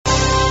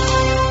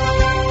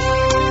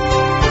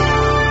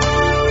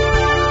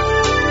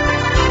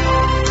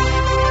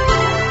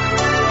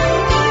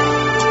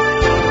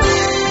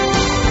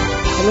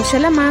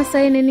Oloshala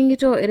Maasai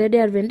neningito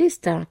Radio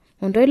Adventista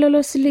ondo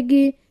ilolo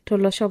siligi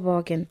tolosho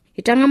pookin.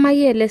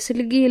 Itang'amaye ele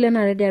siligi ile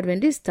na Radio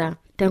Adventista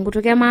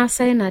tangutoke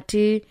Maasai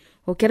natii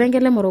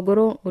Okerengele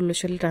Morogoro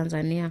olosho le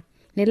Tanzania.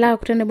 Nila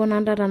kutene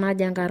bonanda na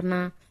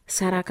jangarna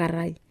Sara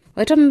Karai.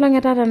 Oiton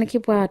longeta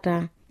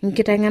nikipata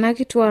nkitangana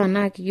kitwa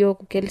na kiyo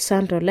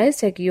Kelisanto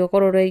Laisa kiyo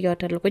korore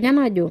yote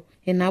lukunyanajo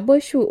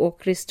enaboshu o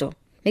Kristo.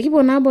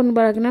 Nikipona bon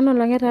barakinano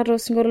longeta to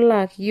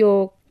singolola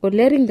kiyo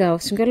Oleringa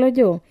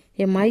singolojo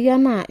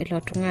emayana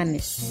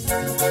ilotungane.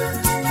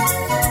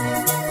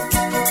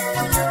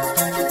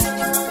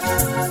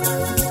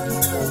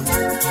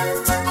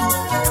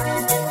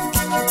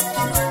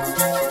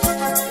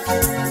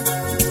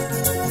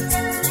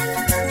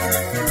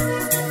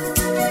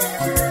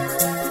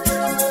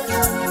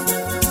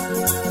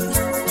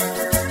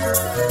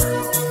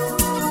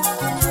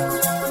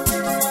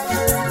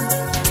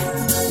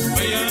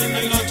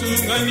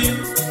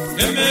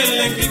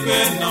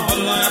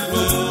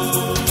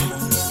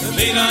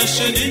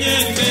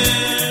 Sheninyete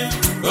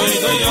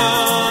goigoya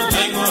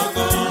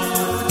laingoko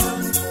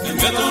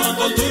embeto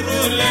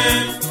turule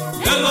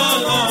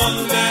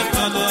galolonde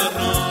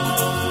kadoro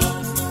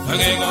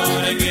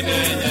agegore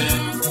gidenye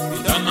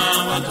idana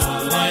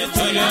watolai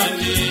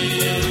toyani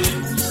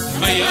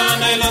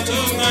mayana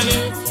ilatungani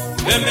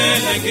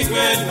emele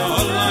kigweno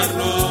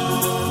laro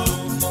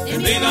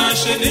embina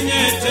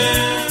sheninyete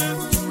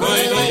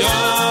goigoya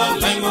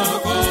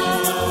laingoko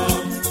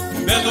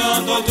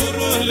embeto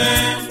turule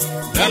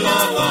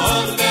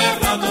galolonde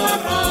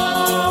kadoro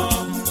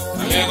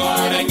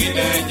agegore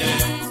gidenye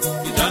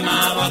idana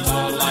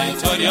watolai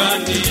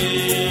toyani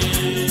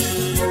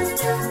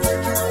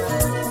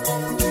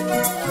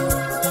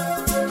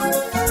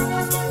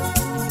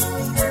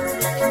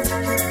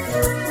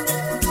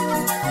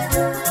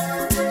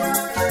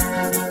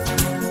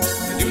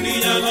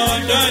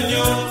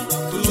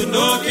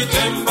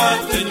Temba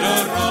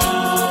tenyoro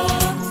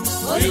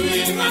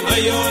oyuinga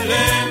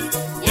ayole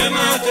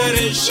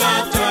yamaterisha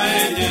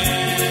taenye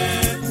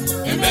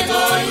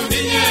embeto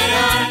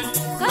yudinyera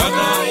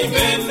kaka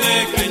ibene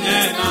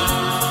kenyena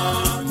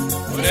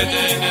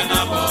uredene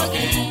na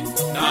bogi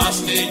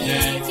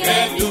nastinye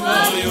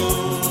kendumayo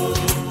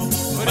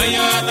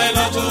orayana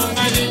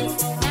ilatungani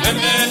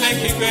emene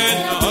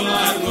kikena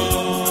olargo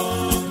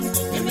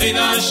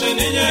embeina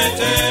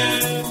sheninyete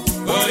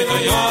goido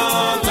yo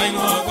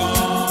laimogo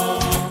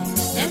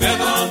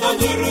Bedo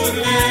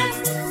durule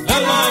la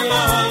la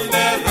la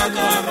de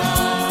radara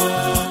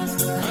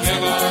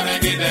agegore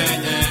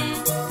gidenye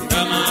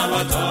idana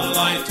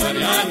watala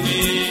italiani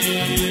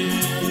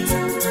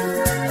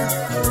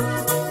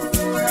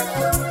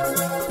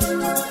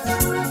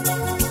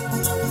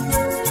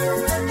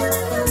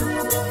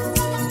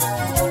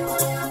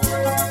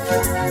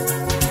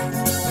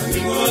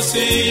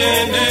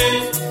Ngosiene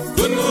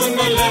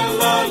kununo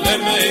la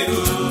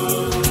lemeru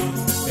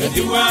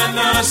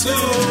ediwana su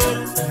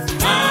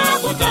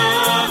Akota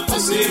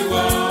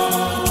osiwa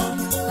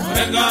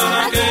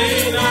Regara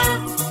keina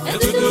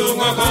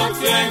Etudunga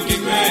kokengi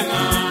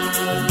kwena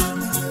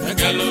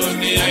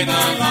Egeluni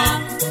aidala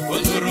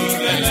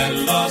Uzurulele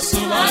lo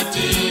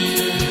sumati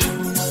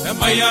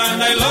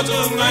Emayana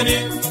ilotungani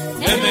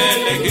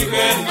Emele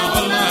kikwena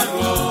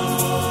olaro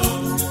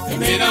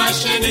Emina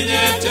sheni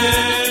nyete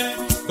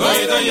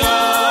Goida ya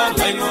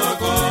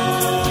lainoko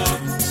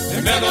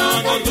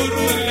Emedono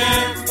durule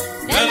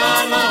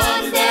Elala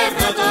ande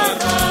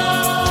katara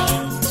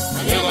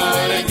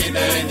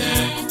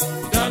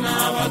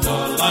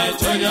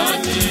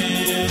Toyani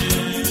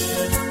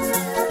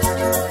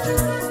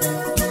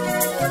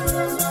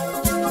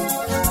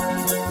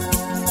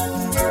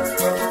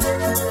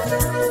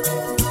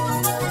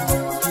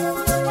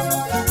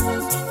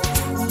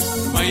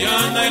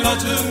Mayana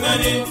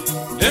ilotungani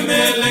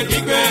Demele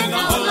kigwena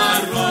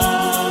olaro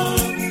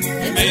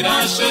Emeira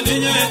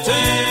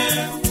sheninyete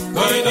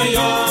Goida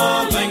yo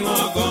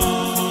laingogo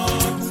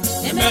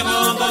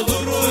Emedono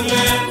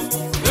durule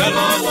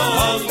Gelolo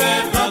olde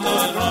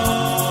kadoro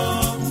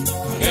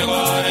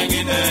Agegore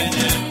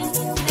gidenye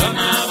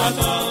Dana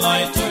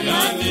watolai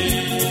toyani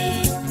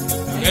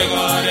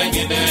Agegore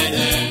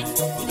gidenye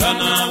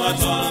Dana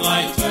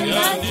watolai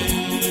toyani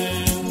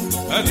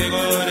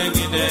Agegore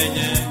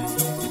gidenye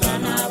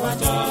Dana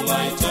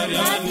watolai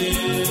toyani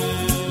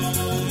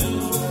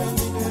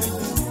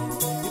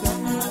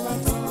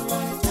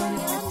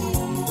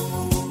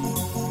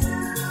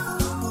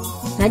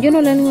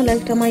Najono leningo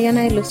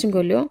lakitamayana ilo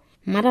singolio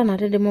mara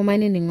natede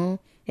momaini ningo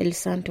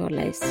Elisanto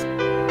Laisa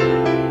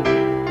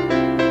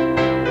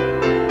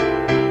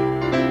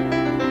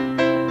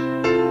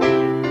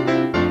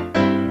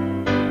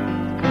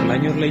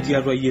Lanyor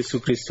laitiatwa Yesu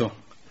Kristo.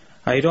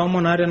 Airo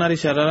monare nari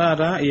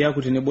sharara ya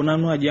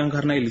kutinibunanu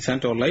ajiankarna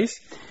Elisanto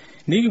Laisa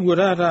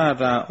nikigura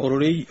ata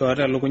ororei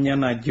ata lukunya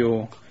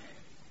najo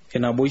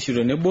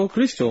enaboishiro nebo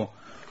Kristo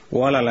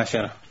wala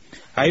lashara.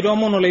 Airo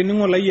mono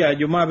lainingo laiya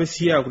ajo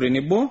mabesia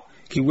kutinebo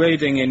kiwa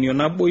itengenio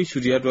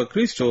naboishu tiatwa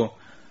Kristo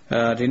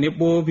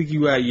tenebo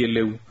pikiwa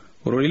yeleu.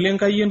 Ororei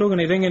lenkai entoki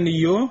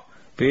naitengeni yo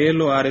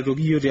pelo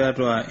aretoki yo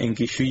tiatwa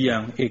enkishui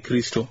yang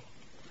Kristo.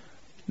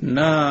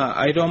 na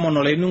aitoomon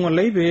olainining'oni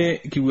lai pee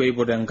kipuo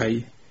aipoto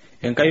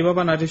Enkai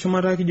papa natii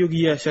shumata kijoki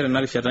iyie ashe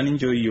tenarishata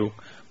ninchoo iyiok.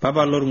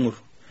 Papa lorng'ur,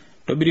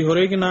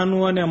 tobirihoreki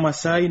nanu ane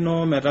masaa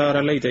ino metaa ore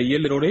alaitayu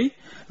ele rorei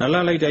nalo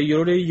alaitayu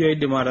ororei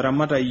oidim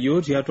ataramata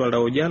iyiok tiatua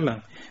iltauja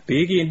lang,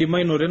 pee kiindim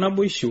ainoto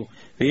naboisho,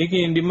 pee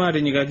kiindim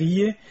atinyikaki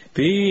iyie,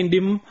 pee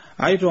kiindim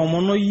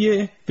aitoomono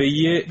iyie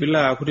peyie pilo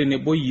aaku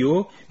tenebo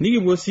iyiok,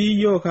 nikipuo sii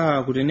iyiok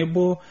aaku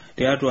tenebo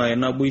tiatua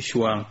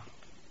enaboisho ang'.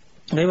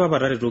 Enkai papa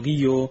taretoki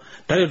iyiok,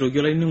 taretoki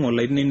olainining'oni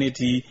lai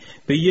nenetii,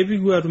 peyie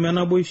kipuo atum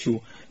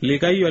enaboisho,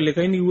 likai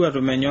olikai nikipuo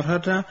atum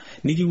enyorrata,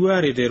 nikipuo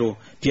aretero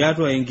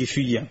tiatua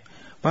enkishui ang'.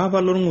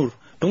 Papa lorng'ur,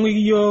 tung'uiki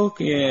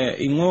iyiok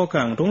ing'ok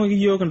ang', tung'uiki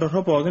iyiok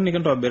intorrok pookin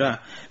nikintobira,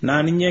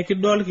 naa ninye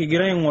kidol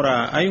kigira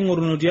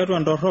aing'oruno tiatua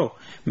ntorrok,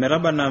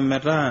 metabana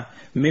metaa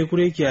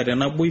mekure kiata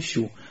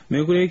enaboisho,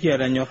 mekure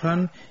kiata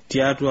enyorran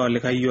tiatua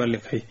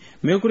olikai,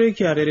 mekure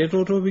kiata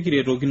eretoto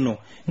pikiretokino.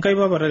 Enkai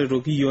papa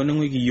taretoki iyiok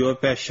ning'uiki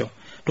iyiok pesho,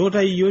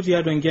 tuutai iyiok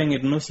tiatua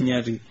enkiyang'et ino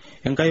sinyati.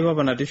 Enkai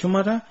papa natii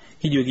shumata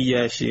kijoki iyie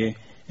ashe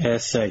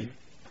eesai.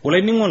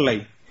 Olainining'oni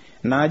lai,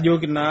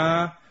 naajoki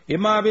naa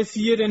imaape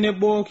siyie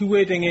tenebo kipuo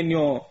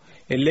aiteng'enio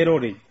ele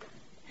rorei.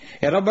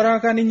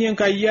 Etabaraka ninye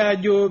Enkai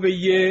ajo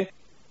peyie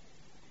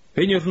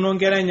penyorruno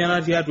nkera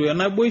enyenak tiatua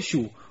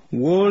enaboisho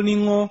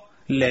wolning'o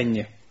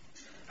lenye.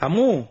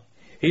 Amu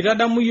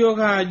itadamu iyiok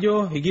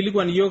ajo,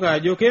 ikilikuan iyiok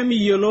ajo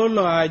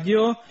kemiyiololo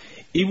ajo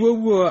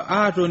ipuopuo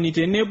aatoni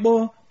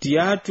tenebo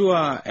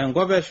tiatua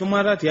enkop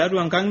eshumata,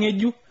 tiatua enkang'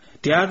 ng'ejuk,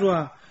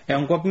 tiatua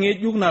enkop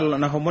ng'ejuk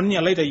nahomo ninye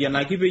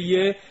alaitayionaki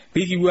peyie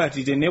pikipuo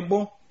atii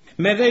tenebo.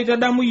 Metaa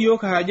itadamu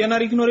iyiok ajo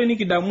enarikinore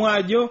nikidamu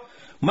ajo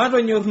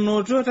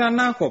matonyorrunoto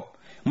tenakop,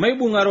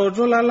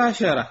 maibung'aroto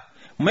lalashara,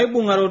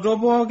 maibung'aroto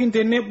pookin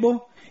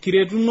tenebo,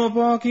 kiretuno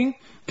pookin,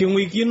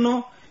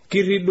 king'uikino,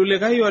 kirridu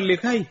likai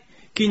olikai,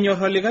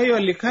 kinyorr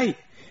olikai,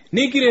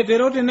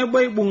 nikiretero tenebo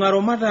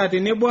aibung'aro mataa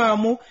tenebo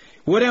amu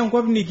ore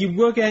enkop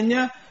nikipuo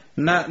Kenya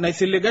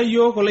naisiliga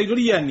iyiok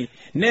olaitoriani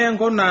naa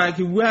enkop naa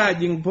kipuo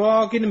ajing'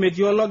 pookin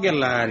metii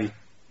ologelaari.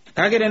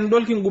 Kake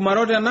tenidol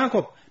kingumaro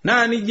tenakop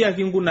naa nijia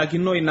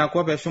kingunakino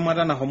inakop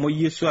eshumata nahomo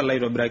Yesu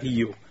alaitobiraki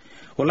iyiok.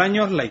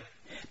 Olanyorr lai,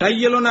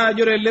 tayiolo naa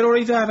ajo ele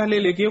rorei taata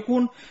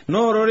lelekekun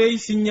noororei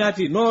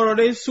sinyati,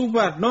 noororei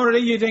supat,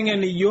 noororei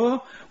eiteng'en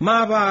iyiok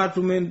maapa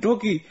atum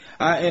entoki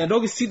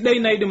sidai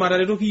naidim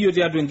ataretoki iyiok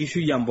tiatua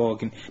enkishui ang'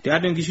 pookin,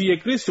 tiatua enkishui e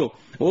Kristo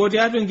o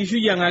tiatua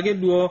enkishui ang' ake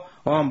duo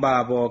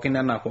ombaa pookin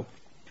enakop.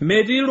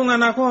 Metii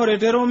iltung'anak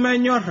ooretero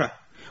menyorra,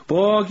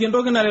 pooki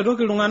entoki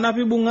naretoki iltung'anak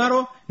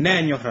pibung'aro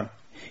neenyorran.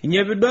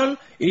 Inye pidol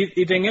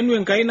iteng'enu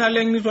Enkai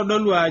naleng'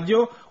 nitodolu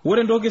ajo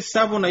ore entoki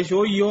sapuk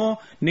naishoo iyiok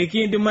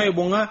nikiindim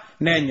aibung'a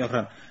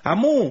neenyorran.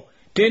 Amu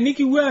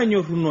tenikipuo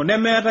anyorruno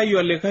nemeetai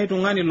olikai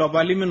tung'ani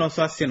lopali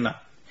minosa sina.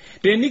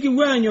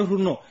 Tenikipuo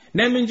anyorruno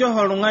nemincho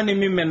oltung'ani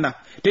mimina.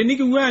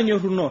 Tenikipuo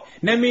anyorruno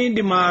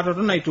nemiindim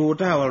atotona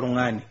aituutaa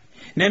oltung'ani.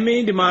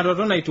 Nemiindim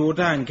atotona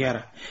aituutaa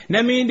nkera.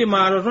 Nemiindim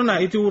atotona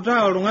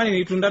aituutaa oltung'ani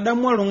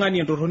nitundadamu oltung'ani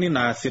entorroni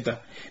naasita.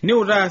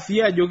 Niutaa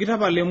sii ajoki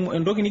tapala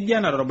entoki nijo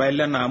ena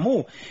torbaile ena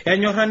amu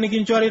enyorra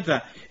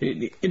nikinchorita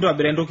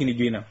intobira entoki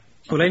nijo ina.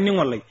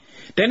 Olainining'oni lai,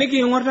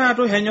 tenikiing'or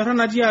taata enyorra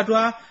natii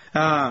atua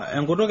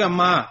enkutuk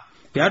emaa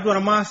tiatua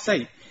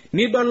irmaasai,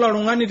 nidol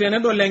oltung'ani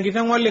tenedol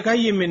enkiteng'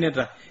 olikai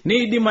iminita,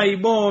 niidim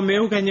aiboo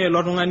meu Kenya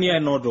ilo tung'ani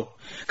ainoto.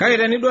 Kake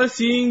tenidol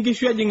sii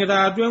nkishu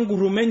ejing'ita atua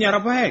enkurruma enye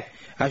irpaek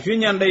ashu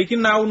enya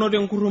ndaikin nauno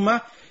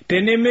tenkurruma,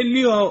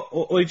 tenemelio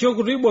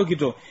olchekutu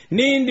ibokito,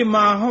 niindim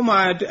ahomo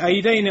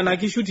aitai nena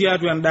kishu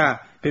tiatua endaa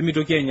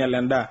pemitoki ainyal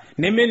endaa.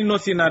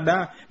 Nemeninosi ina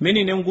daa,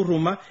 menino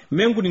enkurruma,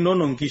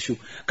 menkuninono nkishu.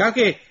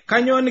 Kake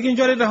kanyoo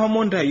nikinchorita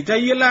homo ntai?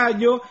 Tayiolo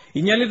ajo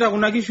inyalita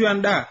kuna kishu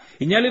endaa,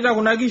 inyalita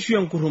kuna kishu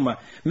enkurruma.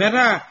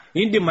 Metaa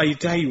indim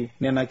aitayu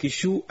nena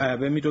kishu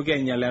pemitoki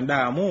ainyal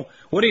endaa amu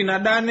ore ina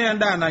daa naa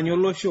endaa nanya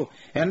olosho,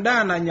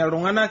 endaa nanya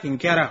iltung'anak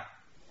inkera.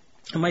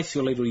 Maisi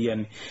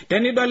olaitoriani.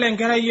 Tenidol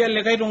enkerai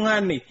olikai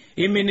tung'ani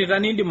iminita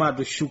niindim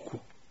atushuku.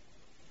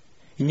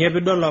 Inye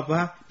pidol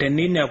apa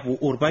teninepu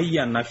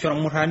orpayian ashu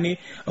ormurrani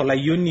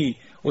olayioni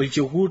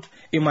olchekut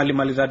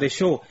imalimalita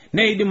teshoo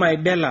neidim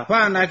aidela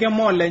paa naake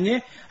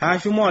moolenye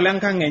ashu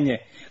moolenkang' enye.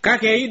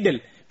 Kake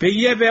eidel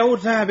peyie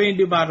peutaa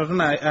peindim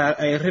atotona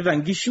airrita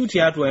nkishu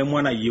tiatua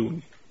emua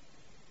nayieuni.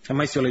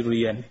 Maisi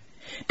olaitoriani.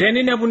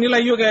 Teninepu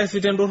nilayiok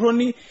eesita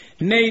entorroni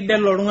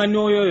neidel oltung'ani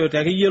oyoyo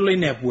takeyiolo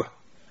inepua.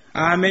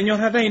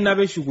 Menyorrata ina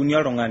peshukuni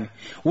oltung'ani.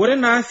 Ore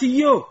naa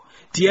siyiok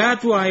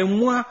tiatua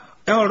emua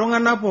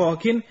oltung'anak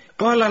pookin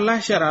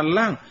olalashara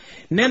lang'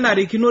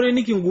 nenarikinore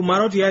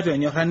nikingumaro tiatua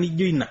enyorra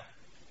nijo ina.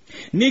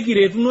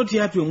 Nikiretuno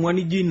tiatua emua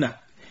nijo ina.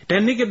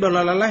 Tenikidol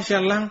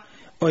olalasha lang'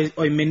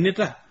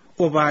 oiminita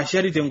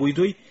opaashari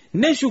tenkoitoi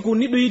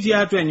neshukuni doi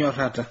tiatua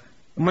enyorrata.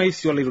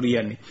 Maisi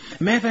olaitoriani.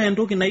 Meetai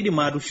entoki naidim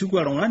atushuku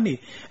oltung'ani,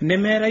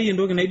 nemeetai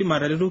entoki naidim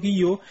ataretoki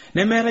iyiok,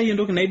 nemeetai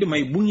entoki naidim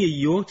aibung'ie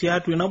iyiok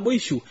tiatua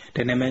enaboisho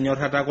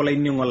tenemenyorrata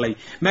olainining'oni lai.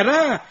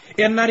 Metaa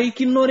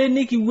enarikinore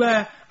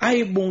nikipuo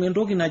aibung'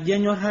 entoki naji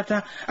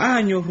enyorrata,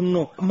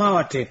 aanyorruno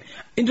mawaten.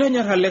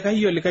 Intonyorr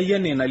olikai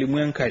enaa enalimu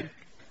Enkai.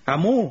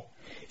 Amu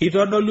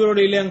itodolu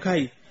ororei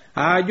lenkai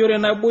ajo ore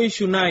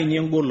naboishu naa ina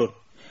engolon.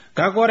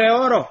 Kake ore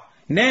oro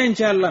naa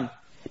enchalan.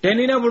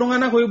 Teninepu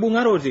iltung'anak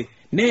oibung'arote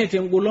neeta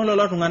engolon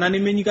lelo tung'anak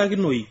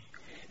nemenyikakinoi.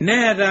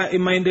 Neeta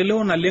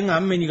maendeleo naleng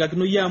amu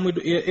menyikakinoi amu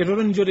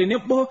etotonicho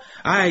tenebo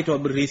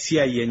aitobirr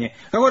esiai enye.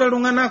 Kake ore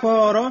iltung'anak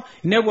ooro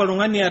inepu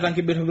oltung'ani eeta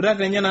nkibirribirat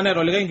enyenak neeta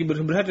olikae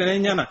nkibirribirat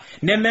enyenak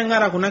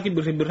nemeng'ara kuna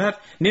kibirribirat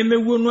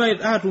nemewuonu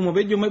aatumo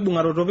pejo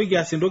maibung'aroto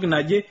pekias entoki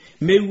naje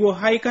mewuo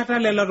aikata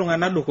lelo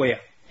tung'anak dukuya.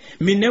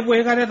 Minepu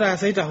aikata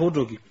etaasaita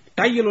hotoki.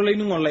 Tayiolo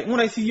lainingo lai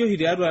ng'urai siyie oshi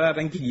tiatua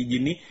taata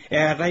nkijijini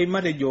eetai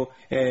matejo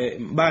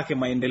mbaa ke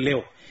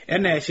maendeleo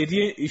enaa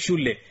eshetie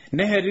shule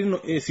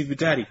nesheti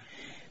sipitali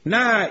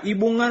naa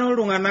ibung'aro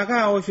iltung'anak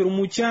aosh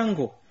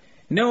ormuchango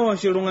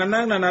neosh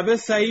iltung'anak nana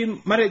pesai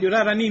matejo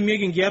taata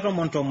niimieki nkiek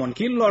 10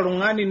 kila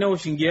oltung'ani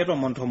neosh nkiek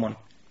 10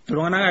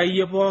 iltung'anak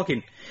akeyie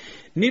pookin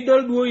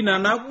nidol duo ina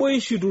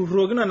naboishu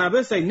turroki nana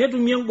pesai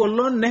netumie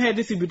engolon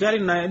nesheti sipitali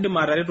naidim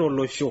atareto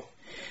olosho.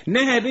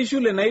 Neheti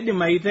shule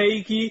naidim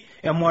aitaiki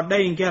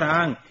emodai nkera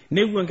ang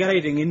nepuo nkera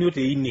aiteng'enio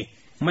teine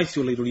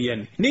maisio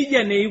laituriani.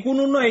 Nija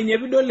neikununo enye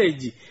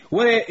pidoleji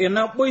ore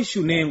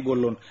enaboishu naa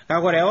engolon.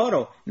 Kake ore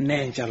oro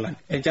naa enchalan.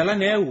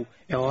 Enchalan eeu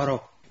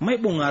eoro.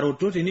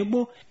 Maibung'aroto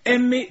tenebo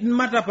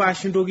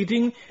matapaash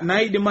ntokitin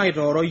naidim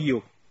aitooro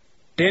yiok.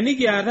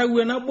 Tenikiata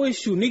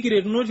enaboishu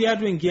nikiretuno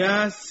tiatua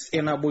enkias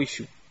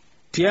enaboishu.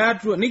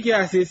 Tiatua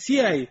nikias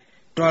esiai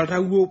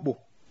toltau obo.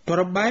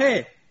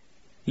 Torbae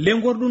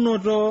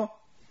lenkordunoto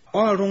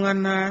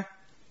oltung'anak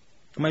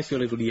maisio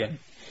laituriani.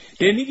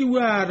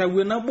 Tenikipuo aata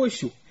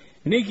naboishu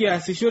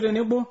nikiasisho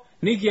tenebo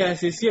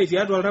nikias esiai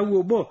tiatua oltau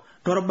obo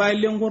torbae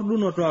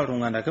lenkordunoto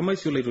oltung'anak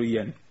maisio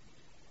laituriani.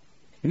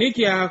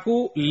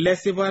 Nikiaku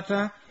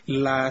lesipata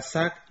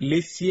laasak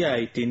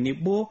lesiai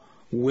tenebo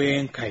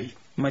wenkai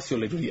maisio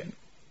laituriani.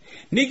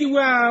 Nikipuo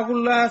aaku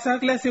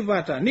laasak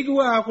lesipata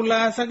nikipuo aaku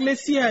laasak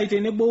lesiai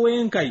tenebo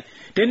wenkai.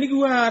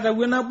 Tenikipuo aata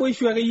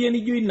naboishu akeyie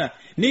nijo ina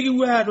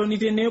nikipuo aatoni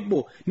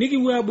tenebo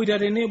nikipuo aboita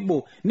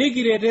tenebo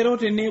nikiretero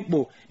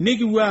tenebo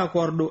nikipuo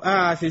akordu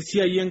aas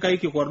esiai enkai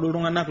kikordu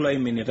iltung'anak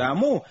loiminita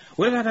amu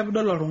ore taata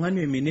pidol oltung'ani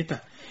oiminita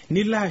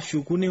nilo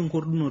ashuku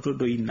nenkordunoto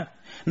doina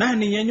naa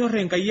ninye enyor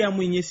enkai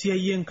amu inye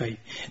esiai enkai.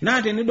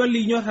 Naa tenidol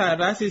inyor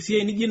ataas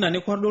esiai nijo ina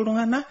nikordu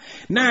iltung'anak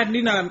naa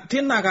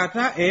tina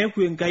kata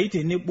eeku enkai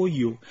tenebo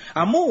yiok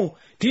amu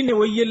tine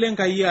weyiele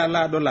enkai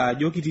ala adol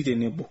ajo kitii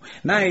tenebo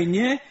naa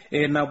inye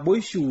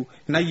naboishu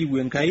nayieu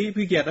enkai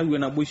pikiata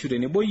naboishu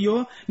tenebo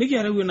yiok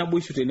nikiata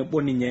naboishu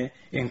tenebo ninye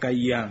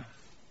enkai ang.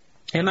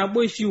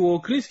 Enaboishu wo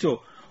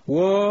Kristo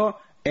wo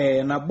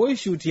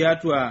naboishu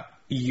tiatua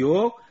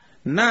yiok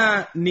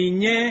naa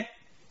ninye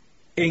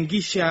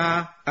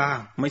enkishaa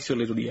maisio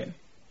laituriani.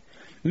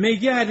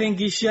 Mikiata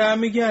enkishaa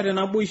mikiata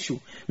naboishu.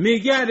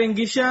 Mikiata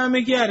enkishaa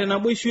mikiata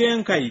naboishu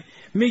enkai.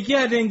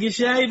 Mikiata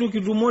enkishaa itu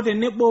kitumo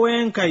tenebo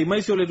wenkai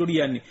maisio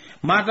laituriani.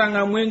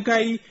 Matang'amu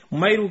enkai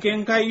mairuke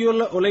enkai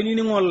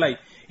olainining'o lai.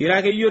 Ira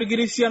akeyie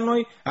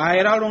orkirisianoi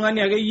ira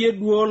oltung'ani akeyie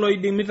duo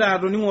loidimita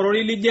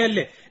atoning'orori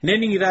lijele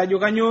nening'ita ajo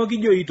kanyoo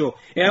kijoito.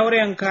 Ore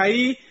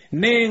enkai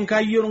nee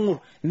enkai orng'ur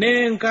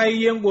nee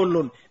enkai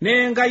engolon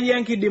nee enkai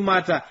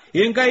enkidimata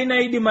enkai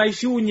naidim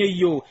aishuunye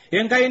yiok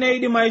enkai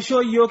naidim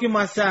aishoo yiok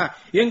imasaa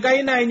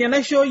enkai naa inye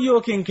naishoo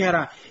yiok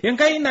inkera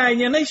enkai naa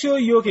inye naishoo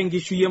yiok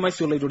enkishui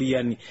maisio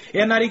laituriani.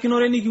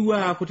 Enarikinore nikipuo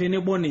aaku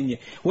tenebo ninye.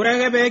 Ore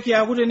ake pee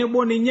kiaku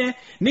tenebo ninye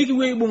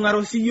nikipuo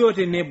aibung'aro siyiok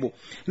tenebo.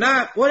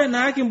 Naa ore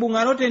naa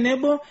kimbung'aro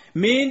tenebo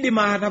miindim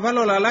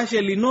atapala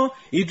olalashe lino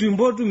itu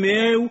impotu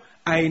meeu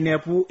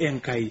ainepu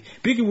enkai.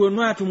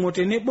 Pikipuonu atumo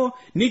tenebo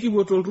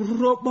nikipuo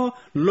tolturrur obo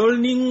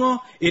lolning'o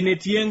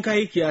enetii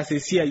enkai kias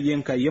esiai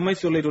enkai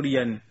maisio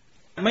laituriani.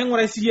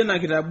 Maing'urai siyie na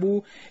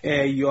kitabu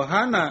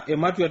Yohana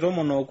Matthew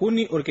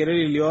 13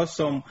 orkereri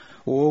liosom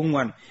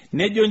 4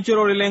 nejo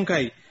nchorore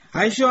lenkai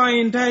aisho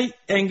intai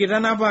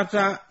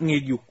enkitanapata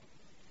ng'ejuk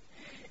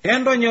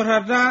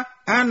endonyorata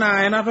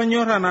ana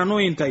enatonyorra nanu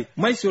intai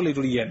maisio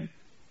laituriani.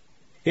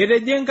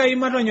 Etejo enkai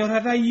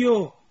matonyorrata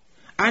yiok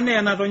ana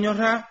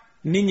enatonyorra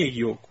ninye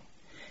yiok.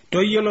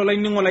 Toyiolo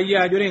laining'o lai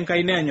ajo ore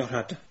enkai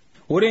neenyorrata.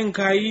 Ore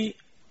enkai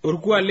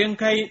orkuak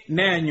lenkai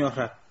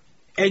neenyorra.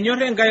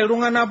 Enyor enkai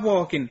iltung'anak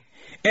pookin.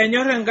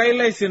 Enyor enkai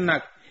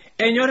laisinak.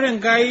 Enyor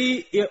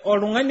enkai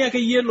oltung'ani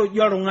akeyie loji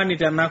oltung'ani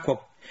tenakop.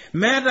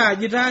 Meeta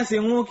aji taas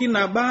eng'oki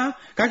naba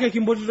kake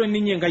kimpotito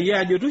ninye enkai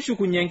ajo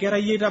tushukunye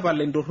enkerai yie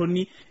tapala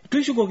entorroni.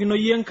 Tushukokino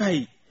yie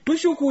enkai.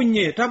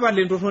 Tushukunye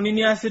tapala entorroni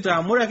niasita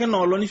amu ore ake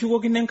noolo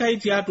nishukokino enkai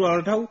tiatua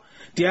oltau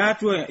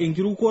tiatua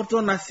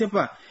enkirukoto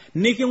nasipa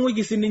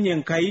niking'uiki sininye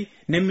enkai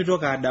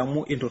nemitoki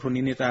adamu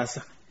entorroni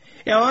nitaasa.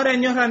 Ore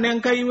enyorra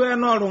nenkai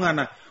weno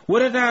oltung'anak.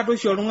 Ore taata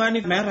oshi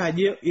oltung'ani meeta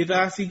aje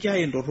itaasikia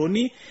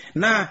entorroni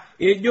naa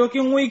ejo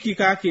king'uiki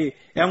kake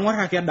eng'orr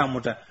ake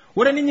edamuta.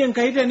 Ore ninye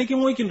enkai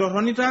teniking'uiki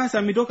entorroni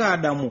taasa mitoki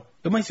adamu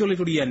maisio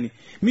laituriani.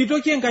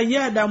 Mitoki enkai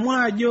adamu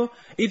ajo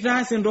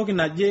itaasa entoki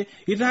naje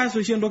itaasa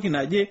oshi entoki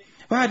naje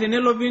paa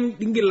tenelo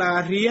pingila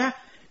arria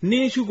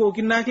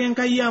nishukokino ake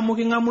enkai amu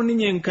king'amu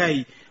ninye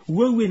enkai.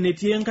 Wewe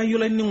netii enkai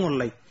olainining'o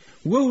lai.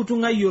 weutu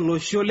ng'ayi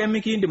olosho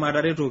lemikindim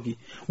ataretoki,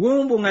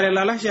 weumbung'are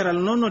lalashara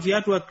linono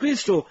tiatua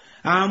Kristo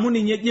amu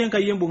ninye eji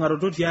Enkai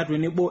embung'aroto tiatua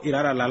enebo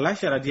irara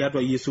lalashara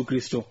tiatua Yesu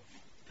Kristo.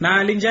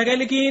 Naa linche ake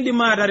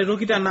likindim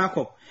ataretoki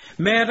tenakop,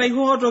 meetai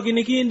hoo toki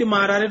nikindim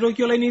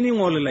ataretoki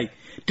olainining'oni lai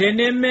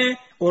teneme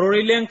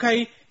ororei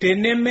lenkai,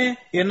 teneme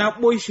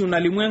enaboishu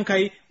nalimu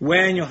Enkai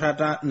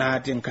wenyorrata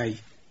naati Enkai.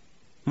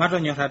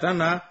 Matonyorrata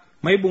naa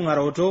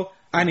maibung'aroto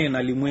ane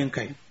nalimu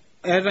Enkai.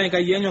 Eeta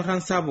Enkai enyorran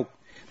sapuk,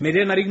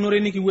 metii enarikinore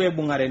nikipuo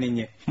aibung'are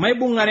ninye.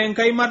 Maibung'are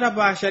Enkai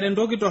matapaashare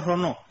entoki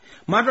torrono,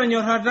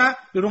 matonyorrata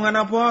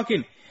iltung'anak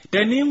pookin.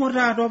 Tening'or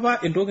taata apa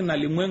entoki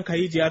nalimu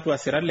Enkai tiatua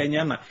sirat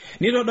lenyana,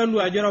 nitodolu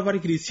ajo apa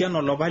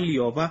irkristiano lopa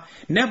liopa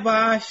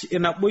nepaash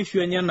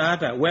enaboishu enye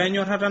naata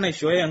wenyorrata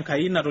naishooyo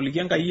Enkai natoliki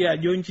Enkai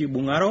ajo nchi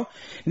ibung'aro,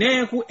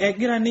 neeku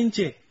egira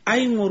ninche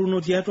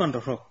aing'oruno tiatua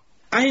ntorrok,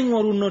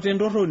 aing'oruno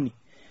tentorroni.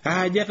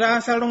 Aja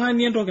etaasa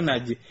oltung'ani entoki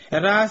naje,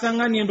 etaasa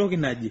ng'ani entoki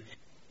naje.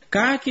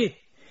 Kake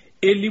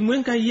elimu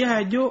Enkai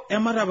ajo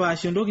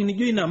ematapaash entoki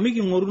nijo ina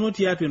miking'oruno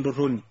tiatua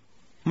entorroni.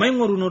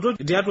 Maing'orunoto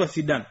tiatua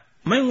sidan,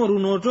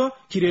 maing'orunoto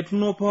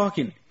kiretuno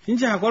pookin.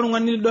 Inche ake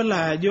oltung'ani lidol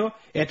ajo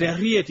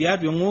eterrie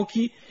tiatua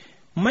eng'oki,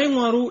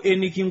 maing'oru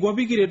enikingo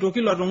pikiretoki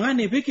ilo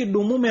tung'ani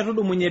pikidumu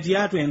metudumunye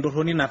tiatua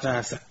entorroni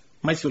nataasa.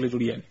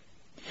 Maisolituriani.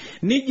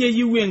 Nijia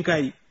eyieu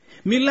Enkai,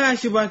 milo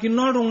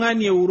ashipakino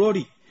oltung'ani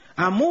eurori,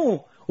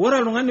 amu ore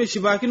oltung'ani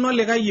oshipakino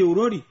likae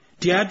eurori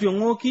tiatua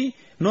eng'oki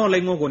naa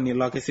oloing'okoni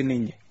loke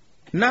sininye.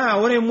 Naa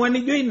ore emua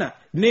nijo ina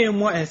naa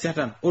emua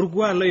esetan,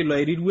 orkuak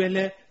loiloiriru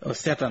ele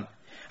osetan.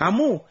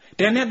 Amu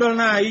tenedol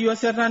naa iyo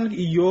setan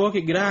iyiok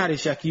kigira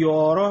arishaki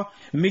yooro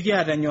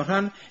mikiata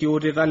enyorran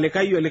kiutita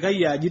likae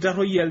olikae aji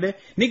tarroyie elde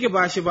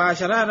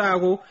nikipaashipaasha taata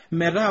aku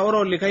metaa ore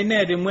olikae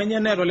neeta emwenye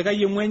neeta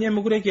olikae emwenye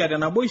mekure kiata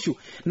naboishu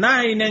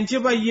naa ina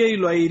enchipai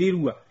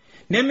iloirirua.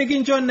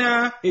 Nemikincho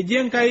naa eji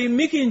Enkai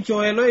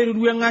mikincho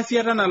eloirirua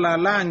eng'asiata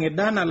nalala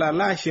ang'ida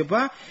nalala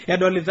ashipa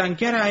edolita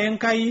nkera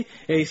Enkai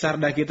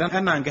eisardakita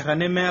enaa nkerra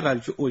nemeeta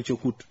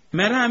olchokut.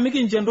 Metaa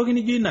mikincho entoki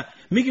nijo ina,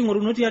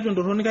 miking'oruno tiatua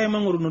entorroni kake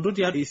maing'orunoto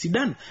tiatua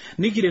esidan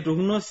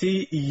nikiretokino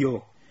sii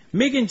iyiok.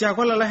 Mikincho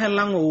ake olalashe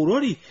lang'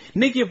 ourori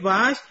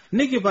nikipaash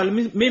nikipal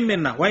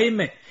mimina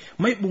waime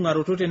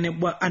maibung'aroto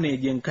tenebo anaa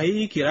eji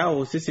Enkai kira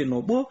osesen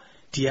obo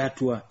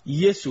tiatua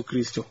Yesu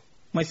Kristo.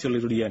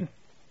 Maisoloitoriani.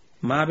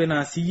 Maape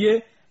naa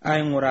siyie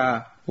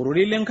aing'uraa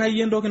ororei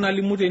lenkai entoki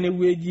nalimu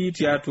tenewueji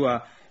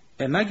tiatua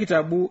ena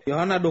kitabu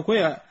Yohana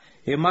dukuya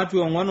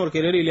ematu 4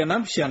 orkereri le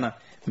 7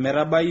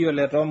 metabai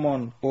ole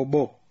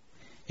 11.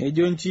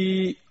 Ejo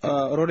nchi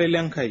ororei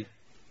lenkai.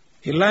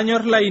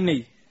 Ilanyor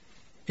lainei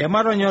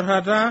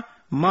ematonyorrata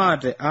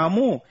maate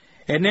amu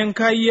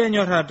enenkai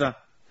enyorrata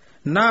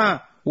naa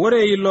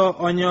ore ilo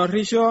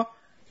onyorrisho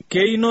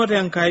keinote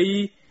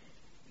Enkai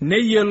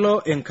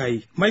neyiolo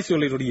Enkai.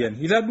 Maisoloitoriani.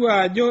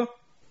 Itadua ajo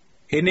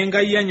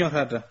enenkai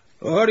enyorrata.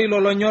 Ore ilo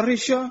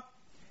lonyorrisho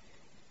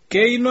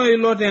keino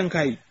ilo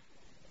tenkai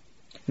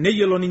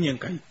neyiolo ninye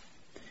Enkai.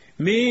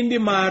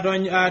 Miindim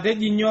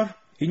ateji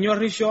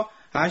inyorrisho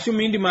ashu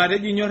miindim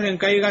ateji inyor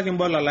Enkai kake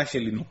mbola lashe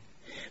lino.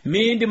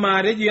 Miindim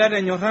ateji ata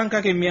enyorran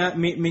kake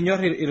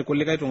minyor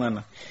irkulikae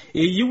tung'anak.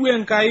 Eyieu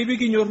Enkai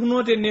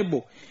pikinyorruno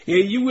tenebo,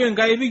 eyieu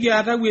Enkai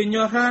pikiatau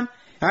enyorran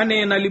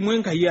ane enalimu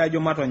Enkai ajo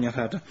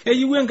matonyorrata.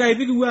 Eyieu Enkai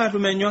pikipuo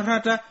atum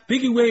enyorrata,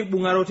 pikipuo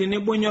aibung'aro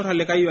tenebo nyorra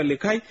likae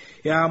olikae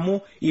amu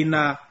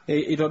ina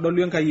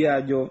itodolu Enkai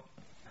ajo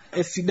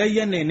esidai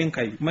ene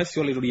Enkai.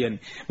 Maisoloitoriani.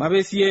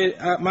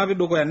 Mape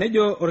dukuya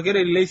nejo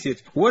orkereri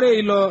leiset. Ore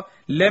ilo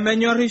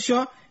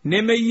lemenyorrisho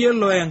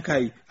nemeyiolo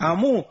Enkai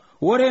amu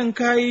ore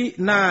Enkai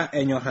naa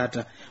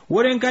enyorrata.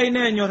 Ore Enkai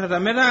naa enyorrata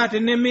metaa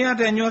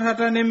tenemiata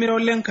enyorrata nemira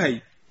ole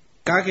Enkai.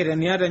 Kake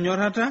teniata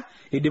enyorrata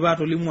idipa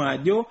atolimu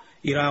ajo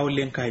ira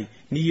ole Enkai,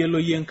 niyiolo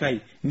yie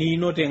Enkai,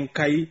 niinote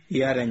Enkai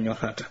iata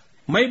enyorrata.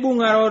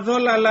 Maibung'aroto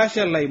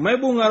lalashe lai,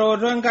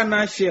 maibung'aroto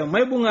enkanashe,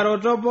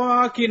 maibung'aroto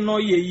pookin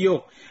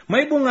oyieyio,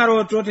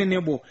 maibung'aroto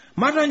tenebo,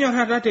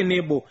 matonyorrata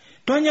tenebo,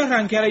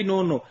 tonyorra nkera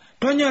inono,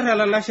 tonyorra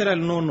lalashera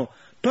linono,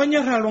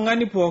 tonyorra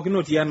oltung'ani pookin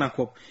otii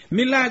enakop.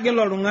 Milo agel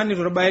oltung'ani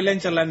torbae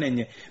lenchalan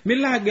enye,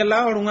 milo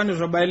agela oltung'ani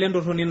torbae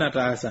lentorroni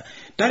nataasa,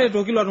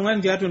 taretoki ilo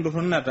tung'ani tiatua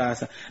entorroni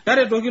nataasa,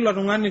 taretoki ilo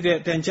tung'ani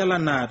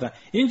tenchalan naata.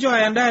 Inchoo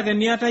endaa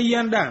teniata yie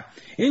endaa,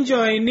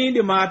 inchoo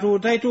eniindim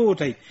atuutai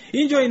tuutai,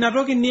 inchoo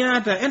inatoki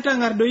niata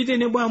entang'ar doi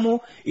tenebo amu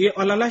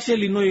olalashe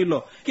lino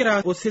ilo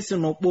kira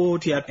osesen obo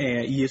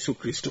tiatua Yesu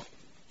Kristo.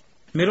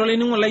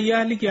 Merolainingo lai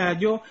aliki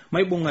ajo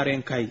maibung'are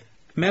Enkai.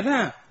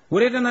 Metaa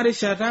ore tena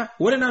rishata,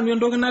 ore nanu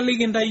entoki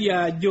naliki ntai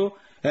ajo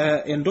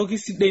entoki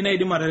sidai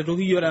naidim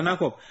ataretoki iyiok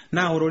tenakop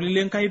naa ororei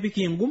lenkai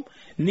pikingum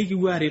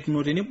nikipuo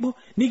aretuno tenebo,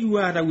 nikipuo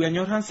atau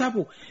enyorran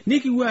sapuk,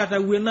 nikipuo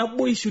atau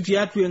naboishu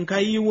tiatua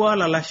Enkai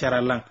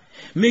wolalashara lang'.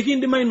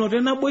 Mikindim ainoto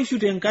naboishu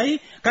tenkai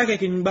kake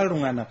kimbal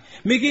iltung'anak.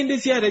 Mikindim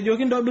sii atejo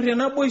kintobirr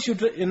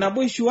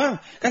naboishu ang'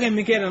 kake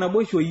mikiata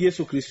naboishu o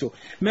Yesu Kristo.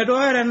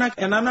 Metoore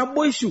ena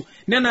naboishu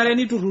nenare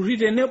niturruri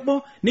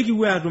tenebo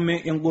nikipuo atum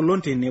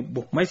engolon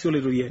tenebo.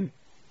 Maisoloitoriani.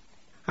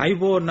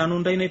 Aipo nanu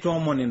ntai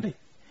naitoomon ntai.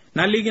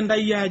 Naliki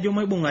ntai ajo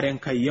maibung'are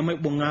Enkai,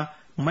 maibung'a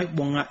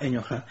maibung'a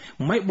enyorra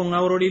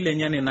maibung'a orori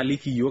lenye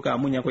naliki yiok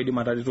amu nyako idim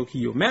ataretoki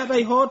yiok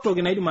meetai hoo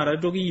toki naidim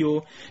ataretoki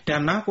yiok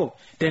tenakop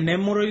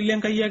tenemorori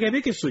lenkai ake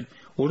pikisuj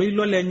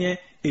orilo lenye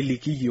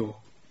eliki yiok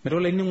meto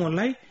laining'o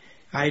lai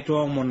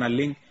aitoomon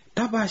naleng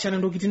tapaashana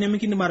ntokitin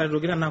nemikindim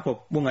ataretoki tenakop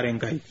bung'are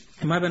enkai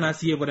emape naa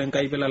siye ore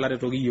enkai pelo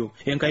alaretoki yiok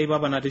enkai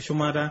papa natii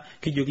shumata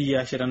kijoki yie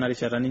ashe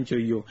tenarishata nincho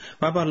yiok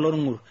papa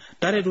lorng'ur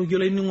taretoki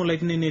olainining'o lai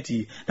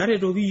tinenetii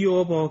taretoki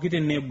yiok pooki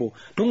tenebo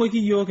tung'oki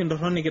yiok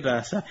intorroni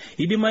nikitaasa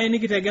idimayu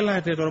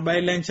nikitegelate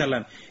torbae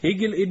lenchalan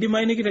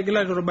idimayu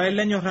nikitegelate torbae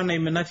lenyorran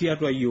naimina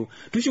tiatua yiok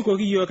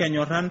tushukoki yiok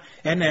enyorran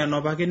enaa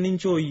enopake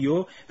nincho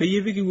yiok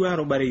peyie kipuo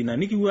arubare ina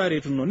nikipuo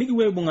aretuno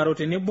nikipuo aibung'aro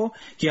tenebo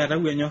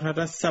kiatau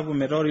enyorrata sapuk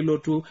metaa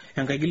ilotu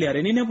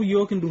enkagiliare ninepu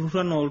yiok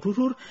indurrurran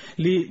olturrur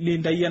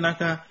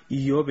lintayianaka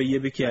yiok peyie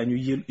kianyu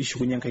yie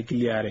ishukunye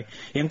enkagiliare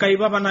enkai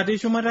papa natii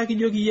shumata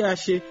kijoki yie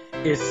ashe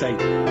esai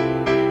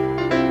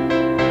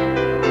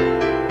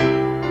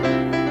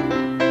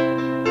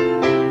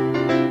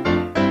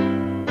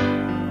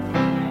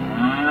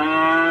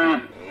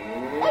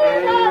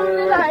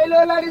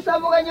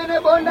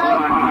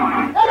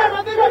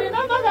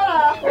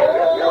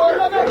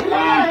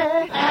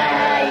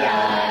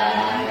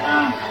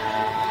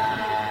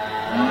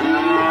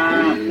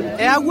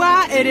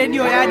Eagwa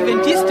eredio ya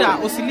Adventista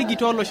osiligi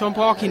tolo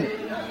shompookin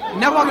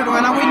nepoki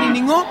iltung'anak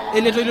oinining'o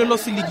eletoilo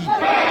siligi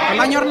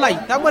olanyor lai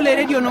tabolo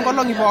eredio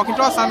nonkolong'i pookin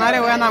toosanare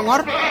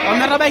wenang'or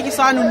ometabaiki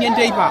saa 4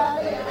 enteipa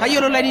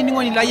tayiolo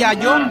lainining'oni lai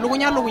ajo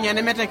lukunya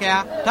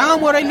nemetekea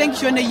tang'amu oroi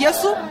lenkishon e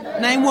Yesu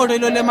naimu oroi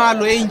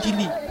lemaalo e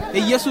injili e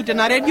Yesu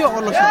tena redio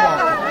olosho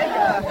pookin.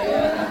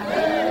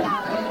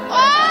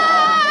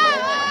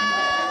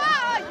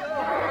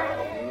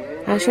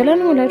 Ashola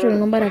ng'ola to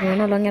ngombara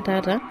kono longe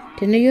tata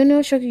teneyieu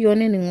nioshoki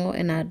yone ningo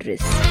ena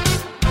address.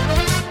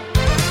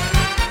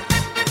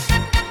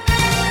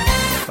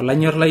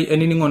 Olanyor lai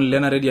eniningon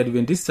lena Radio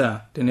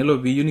Adventista tenelo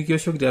piyieu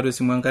nikioshoki tiatua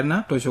esimu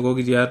enkarna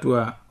toshokoki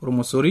tiatua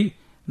ormosori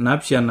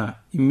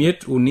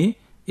 753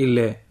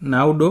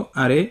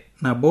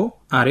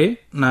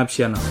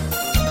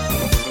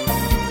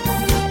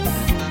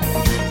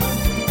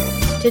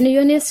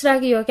 Teniyieu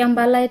nisiraki yo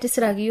kembala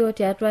itisiraki yo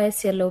tiatua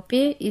SLOP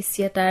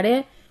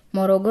isietare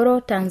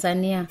Morogoro,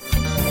 Tanzania.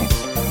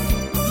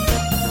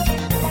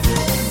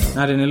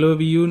 Na tenelo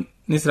piyieu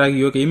nisiraki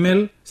yo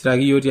email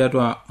siraki yo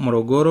tiatua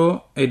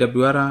Morogoro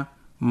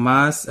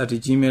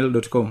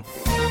awr@gmail.com.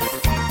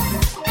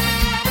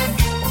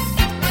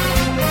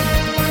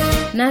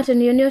 Na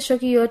teniyieu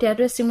nioshoki yo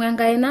tiatua esimu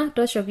enkaina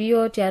toshoki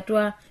yo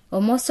tiatua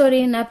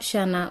omosori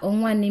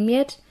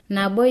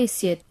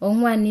 745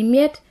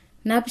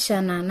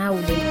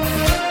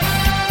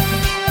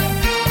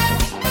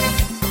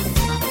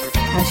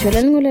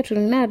 Ashola ngole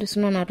tulina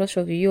tusuna na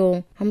toshoki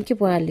yo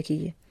amkipo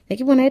alikiye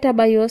ekipo na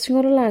itabayo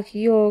singolo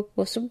laki yo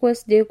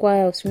osubquest day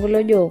kwa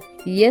singolo jo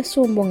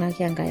Yesu mbonga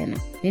kiangaena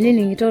nini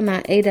ningito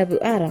na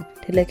AWR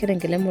telekere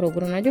ngele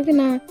Morogoro na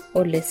jokina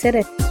ole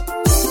sere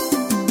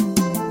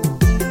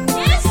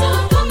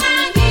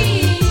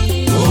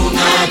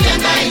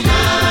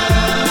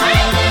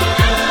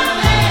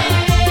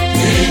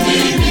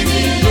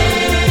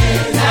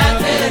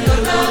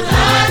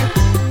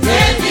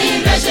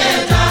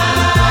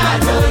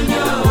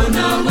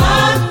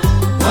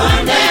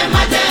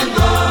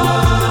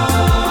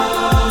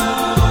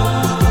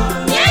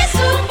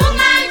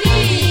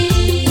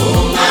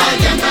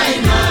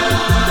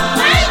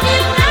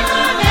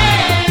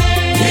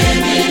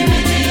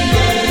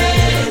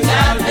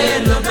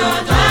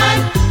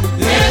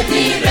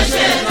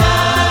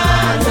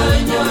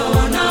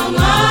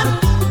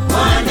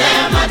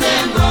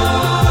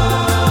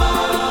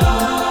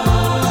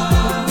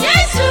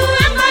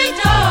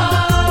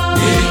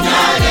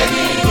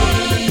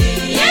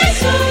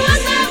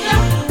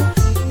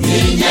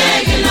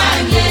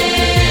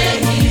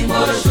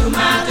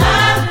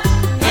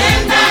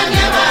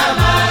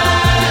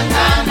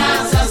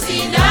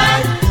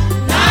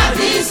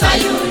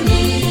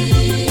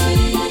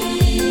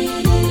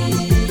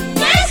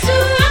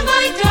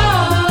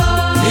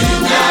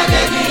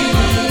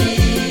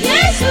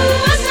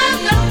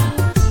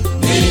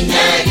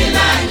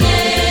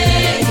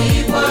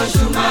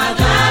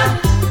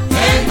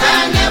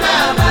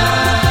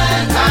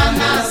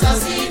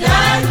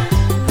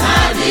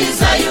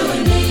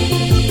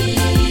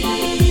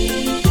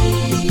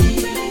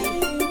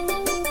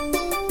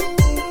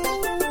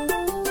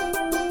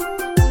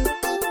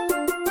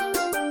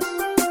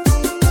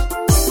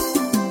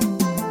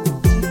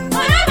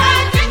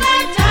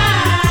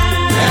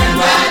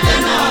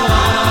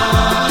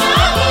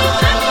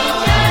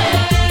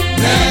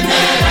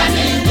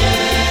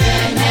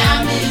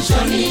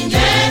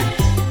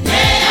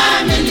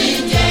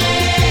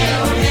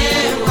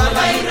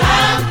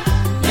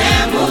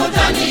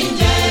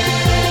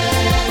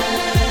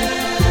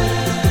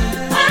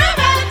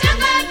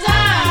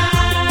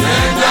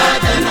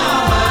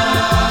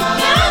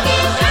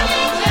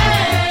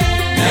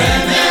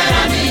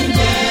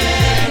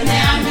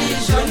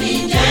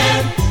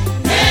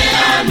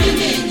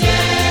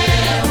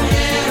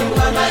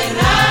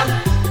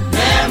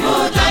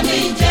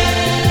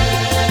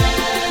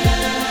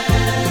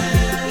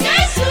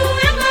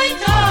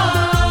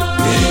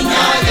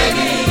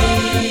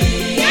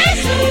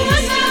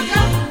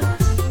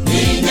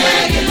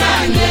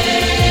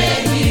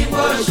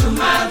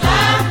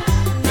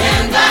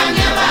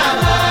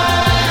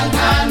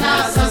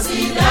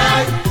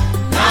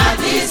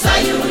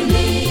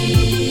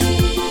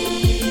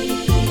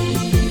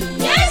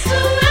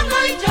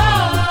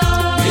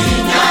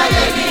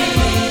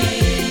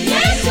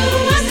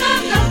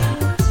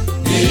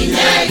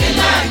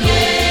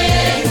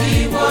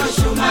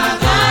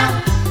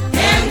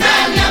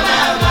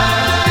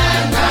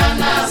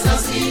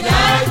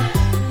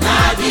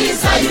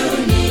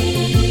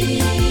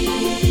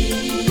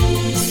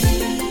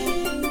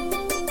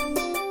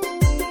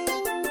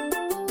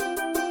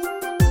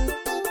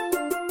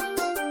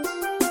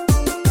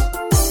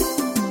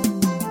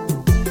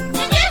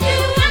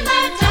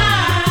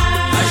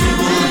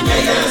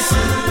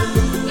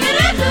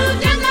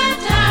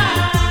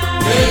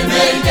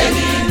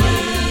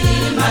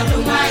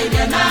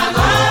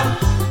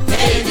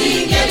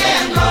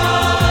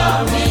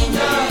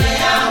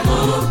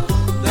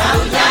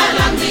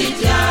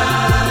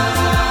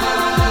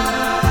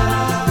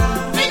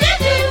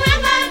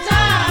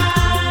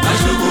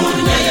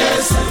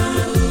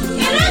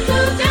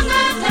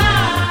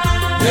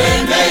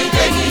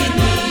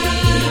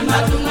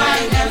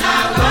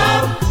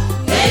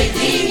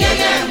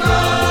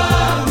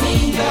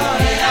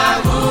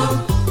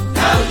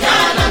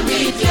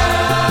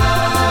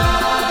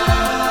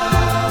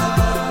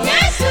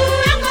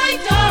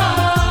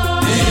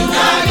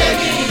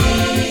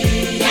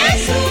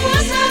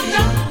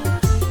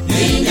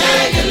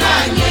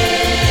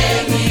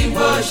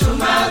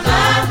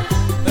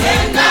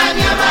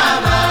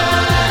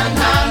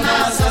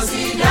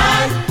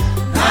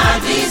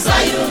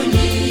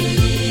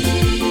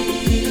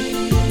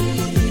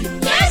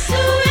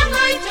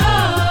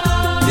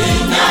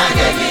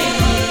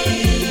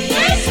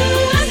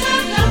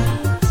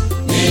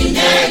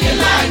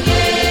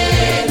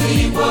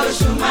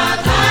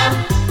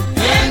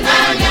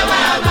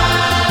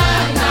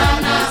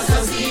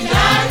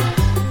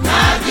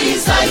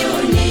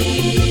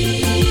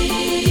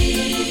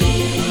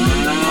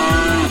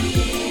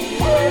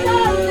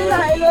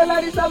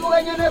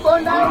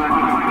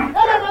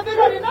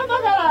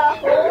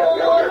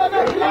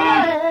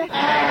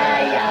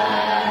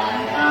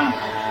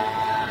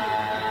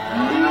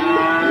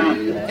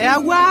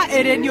Ewa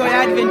eredio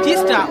ya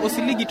Adventista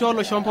osiligi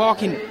tolo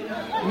shompookin.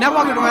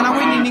 Nepoki tung'anak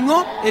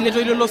oinining'o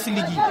eletoilo lo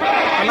siligi.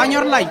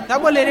 Olanyor lai,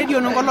 tabolo eredio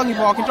nonkolong'i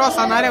pookin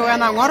toosanare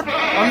wenang'or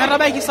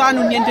ometabaiki saa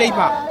uni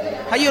enteipa.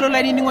 Tayiolo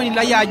lainining'oni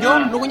lai ajo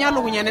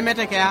lukunya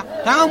nemetekeya.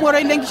 Tang'amu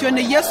oroilo enkishon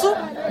e Yesu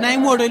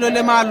naimu oroilo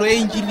lemaalo e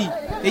Injili.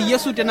 E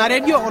Yesu tena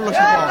redio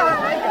olosho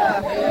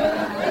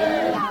pookin.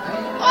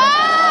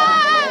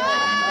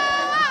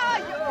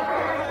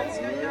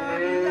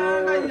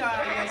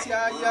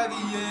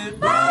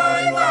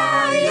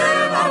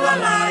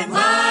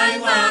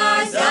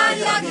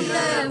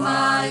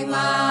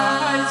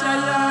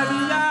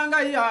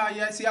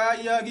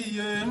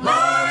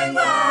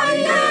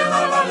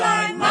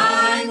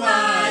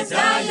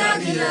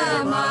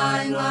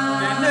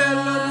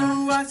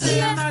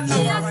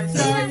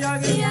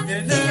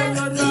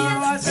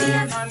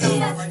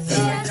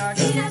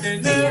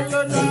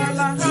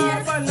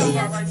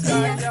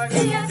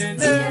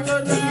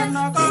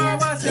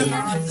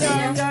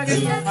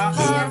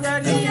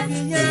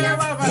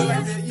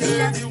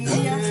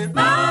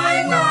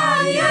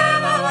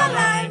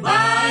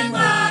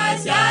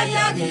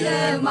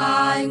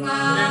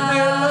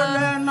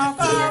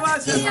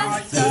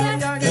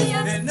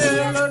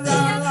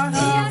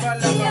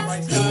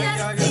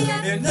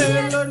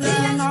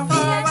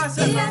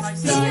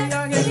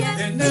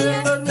 Then